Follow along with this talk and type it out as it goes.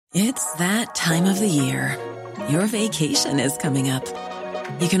It's that time of the year. Your vacation is coming up.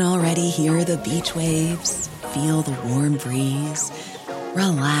 You can already hear the beach waves, feel the warm breeze,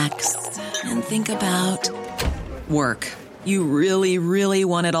 relax, and think about work. You really, really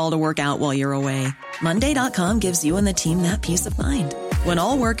want it all to work out while you're away. Monday.com gives you and the team that peace of mind. When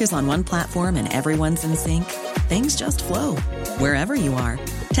all work is on one platform and everyone's in sync, things just flow. Wherever you are,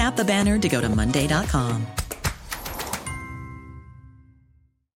 tap the banner to go to Monday.com.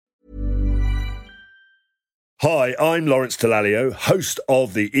 Hi, I'm Lawrence Dallaglio, host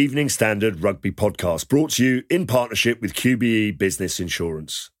of the Evening Standard Rugby Podcast, brought to you in partnership with QBE Business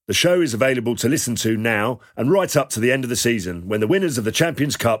Insurance. The show is available to listen to now and right up to the end of the season, when the winners of the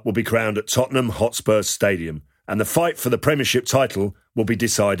Champions Cup will be crowned at Tottenham Hotspur Stadium, and the fight for the Premiership title will be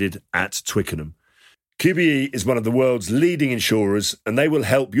decided at Twickenham. QBE is one of the world's leading insurers, and they will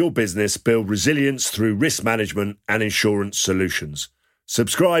help your business build resilience through risk management and insurance solutions.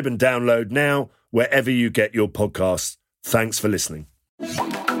 Subscribe and download now, wherever you get your podcasts. Thanks for listening.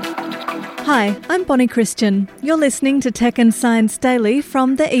 Hi, I'm Bonnie Christian. You're listening to Tech and Science Daily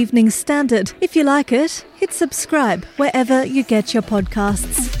from the Evening Standard. If you like it, hit subscribe wherever you get your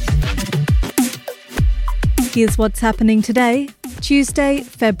podcasts. Here's what's happening today, Tuesday,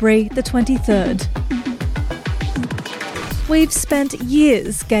 February the 23rd. We've spent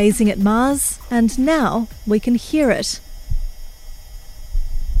years gazing at Mars, and now we can hear it.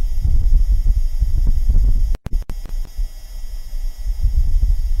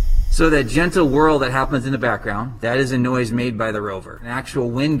 So that gentle whirl that happens in the background, that is a noise made by the rover. An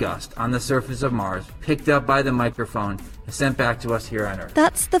actual wind gust on the surface of Mars, picked up by the microphone, and sent back to us here on Earth.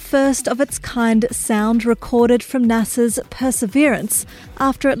 That's the first of its kind sound recorded from NASA's Perseverance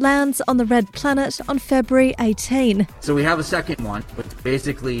after it lands on the Red Planet on February 18. So we have a second one, which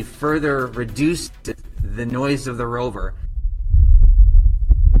basically further reduced the noise of the rover.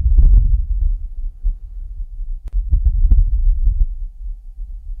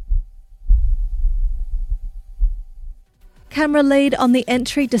 Camera lead on the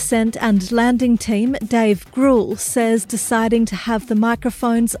entry, descent and landing team, Dave Gruhl, says deciding to have the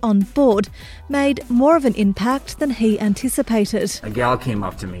microphones on board made more of an impact than he anticipated. A gal came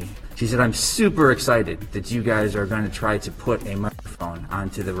up to me. She said, "I'm super excited that you guys are going to try to put a microphone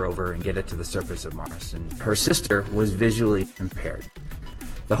onto the rover and get it to the surface of Mars." And her sister was visually impaired.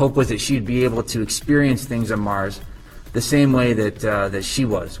 The hope was that she'd be able to experience things on Mars the same way that she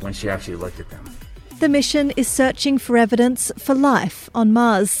was when she actually looked at them. The mission is searching for evidence for life on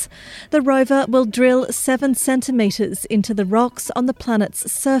Mars. The rover will drill 7 centimetres into the rocks on the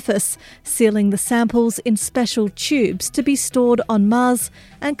planet's surface, sealing the samples in special tubes to be stored on Mars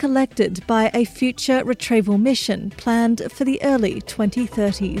and collected by a future retrieval mission planned for the early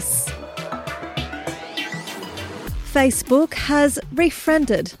 2030s. Facebook has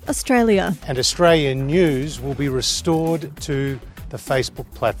refriended Australia. And Australian news will be restored to the Facebook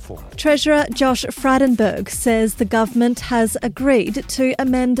platform. Treasurer Josh Frydenberg says the government has agreed to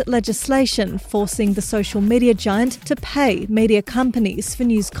amend legislation forcing the social media giant to pay media companies for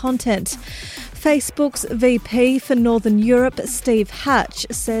news content. Facebook's VP for Northern Europe, Steve Hatch,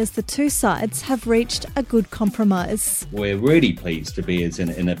 says the two sides have reached a good compromise. We're really pleased to be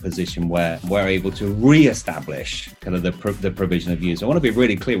in a position where we're able to re-establish kind of the provision of views. I want to be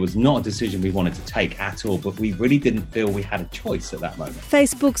really clear, it was not a decision we wanted to take at all, but we really didn't feel we had a choice at that moment.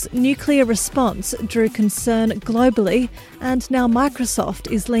 Facebook's nuclear response drew concern globally, and now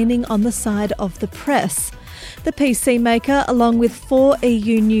Microsoft is leaning on the side of the press. The PC maker, along with 4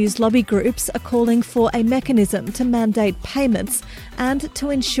 EU news lobby groups, are calling for a mechanism to mandate payments and to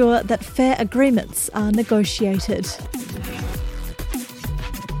ensure that fair agreements are negotiated.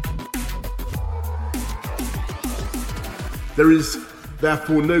 There is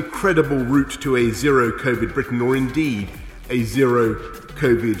therefore no credible route to a zero-COVID Britain or indeed a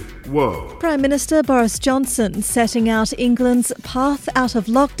zero-COVID world. Prime Minister Boris Johnson setting out England's path out of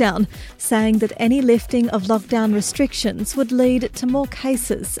lockdown, saying that any lifting of lockdown restrictions would lead to more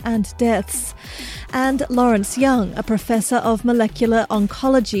cases and deaths. And Lawrence Young, a professor of molecular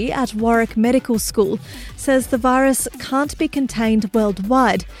oncology at Warwick Medical School, says the virus can't be contained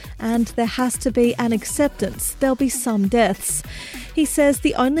worldwide and there has to be an acceptance there'll be some deaths. He says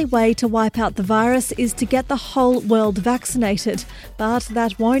the only way to wipe out the virus is to get the whole world vaccinated, but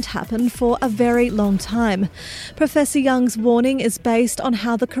that won't happen for a very long time. Professor Young's warning is based on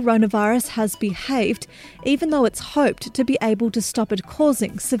how the coronavirus has behaved. Even though it's hoped to be able to stop it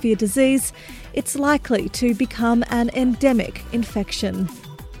causing severe disease, it's likely to become an endemic infection.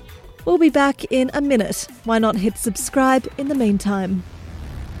 We'll be back in a minute. Why not hit subscribe in the meantime?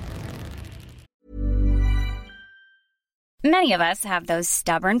 Many of us have those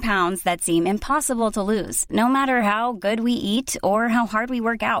stubborn pounds that seem impossible to lose, no matter how good we eat or how hard we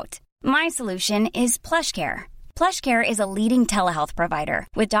work out. My solution is PlushCare. PlushCare is a leading telehealth provider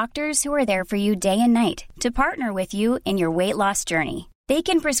with doctors who are there for you day and night to partner with you in your weight loss journey. They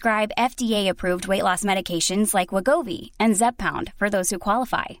can prescribe FDA-approved weight loss medications like Wegovy and Zepbound for those who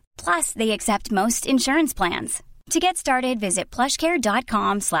qualify. Plus, they accept most insurance plans. To get started, visit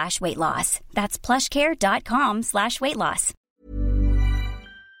plushcare.com/weightloss. That's plushcare.com/weightloss.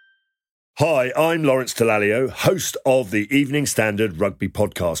 Hi, I'm Lawrence Dallaglio, host of the Evening Standard Rugby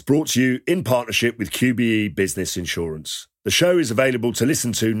Podcast, brought to you in partnership with QBE Business Insurance. The show is available to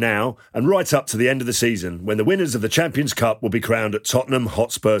listen to now and right up to the end of the season, when the winners of the Champions Cup will be crowned at Tottenham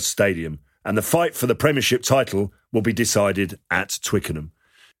Hotspur Stadium, and the fight for the Premiership title will be decided at Twickenham.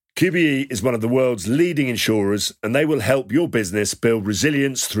 QBE is one of the world's leading insurers, and they will help your business build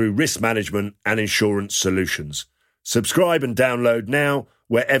resilience through risk management and insurance solutions. Subscribe and download now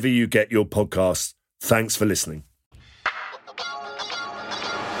wherever you get your podcasts. Thanks for listening.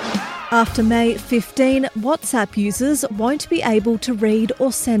 After May 15, WhatsApp users won't be able to read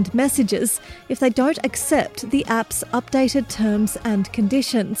or send messages if they don't accept the app's updated terms and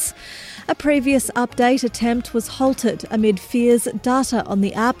conditions. A previous update attempt was halted amid fears data on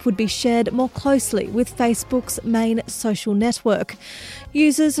the app would be shared more closely with Facebook's main social network.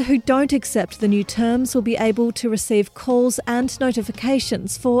 Users who don't accept the new terms will be able to receive calls and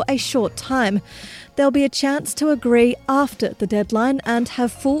notifications for a short time. There'll be a chance to agree after the deadline and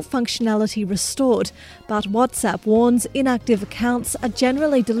have full functionality restored, but WhatsApp warns inactive accounts are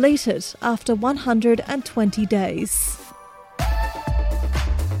generally deleted after 120 days.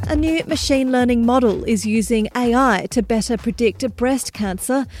 A new machine learning model is using AI to better predict breast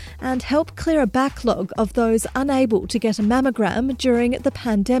cancer and help clear a backlog of those unable to get a mammogram during the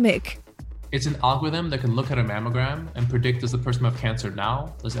pandemic. It's an algorithm that can look at a mammogram and predict, does the person have cancer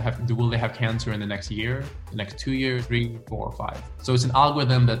now? Will they have cancer in the next year, the next 2 years, 3, 4, or 5? So it's an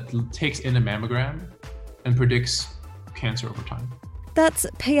algorithm that takes in a mammogram and predicts cancer over time. That's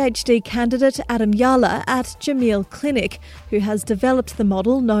PhD candidate Adam Yala at Jameel Clinic, who has developed the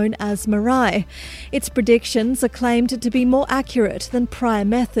model known as Mirai. Its predictions are claimed to be more accurate than prior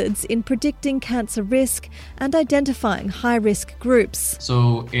methods in predicting cancer risk and identifying high-risk groups.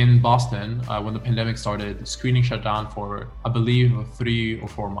 So in Boston, when the pandemic started, screening shut down for, I believe, 3 or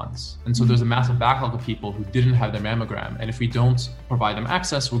 4 months. And so there's a massive backlog of people who didn't have their mammogram. And if we don't provide them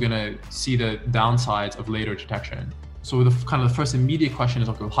access, we're going to see the downsides of later detection. So the first immediate question is,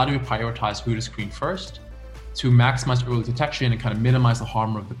 okay, well, how do we prioritize who to screen first to maximize early detection and kind of minimize the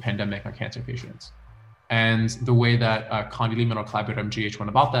harm of the pandemic on cancer patients? And the way that Connie Lehman, our collaborator at MGH, went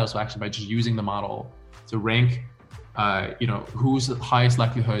about that was actually by just using the model to rank who's the highest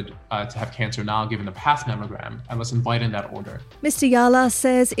likelihood to have cancer now given the past mammogram, and let's invite in that order. Mr. Yala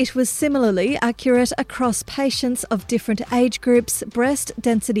says it was similarly accurate across patients of different age groups, breast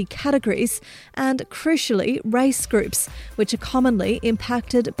density categories, and crucially race groups, which are commonly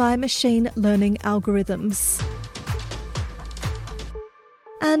impacted by machine learning algorithms.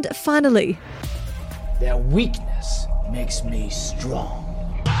 And finally, their weakness makes me strong.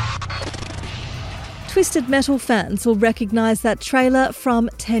 Twisted Metal fans will recognise that trailer from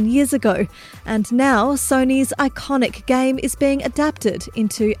 10 years ago, and now Sony's iconic game is being adapted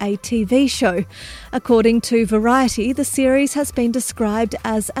into a TV show. According to Variety, the series has been described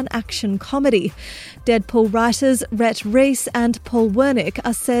as an action comedy. Deadpool writers Rhett Reese and Paul Wernick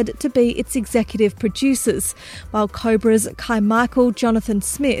are said to be its executive producers, while Cobra's Kai Michael Jonathan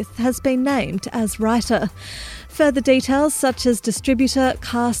Smith has been named as writer. Further details such as distributor,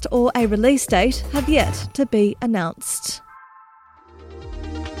 cast or a release date have yet to be announced.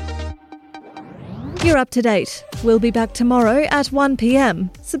 You're up to date. We'll be back tomorrow at 1 p.m.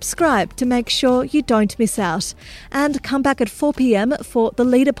 Subscribe to make sure you don't miss out. And come back at 4 p.m. for the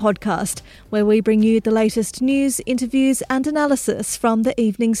Leader Podcast, where we bring you the latest news, interviews and analysis from the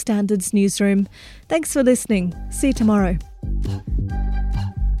Evening Standard's newsroom. Thanks for listening. See you tomorrow.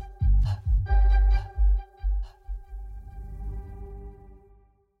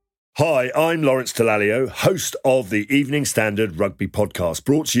 Hi, I'm Lawrence Dallaglio, host of the Evening Standard Rugby Podcast,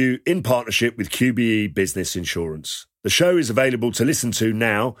 brought to you in partnership with QBE Business Insurance. The show is available to listen to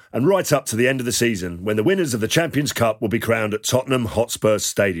now and right up to the end of the season, when the winners of the Champions Cup will be crowned at Tottenham Hotspur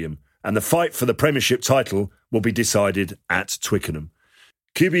Stadium, and the fight for the Premiership title will be decided at Twickenham.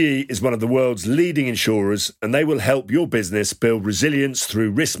 QBE is one of the world's leading insurers, and they will help your business build resilience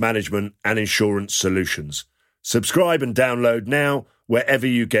through risk management and insurance solutions. Subscribe and download now wherever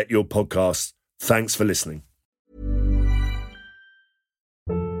you get your podcasts. Thanks for listening.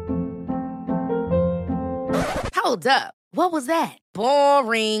 Hold up. What was that?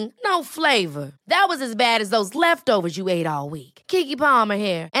 Boring. No flavor. That was as bad as those leftovers you ate all week. Keke Palmer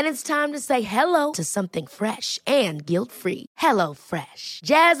here, and it's time to say hello to something fresh and guilt-free. Hello Fresh.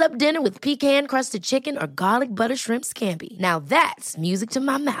 Jazz up dinner with pecan-crusted chicken or garlic butter shrimp scampi. Now that's music to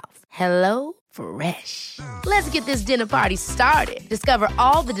my mouth. Hello Fresh. Let's get this dinner party started. Discover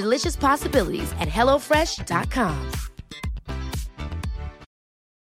all the delicious possibilities at HelloFresh.com.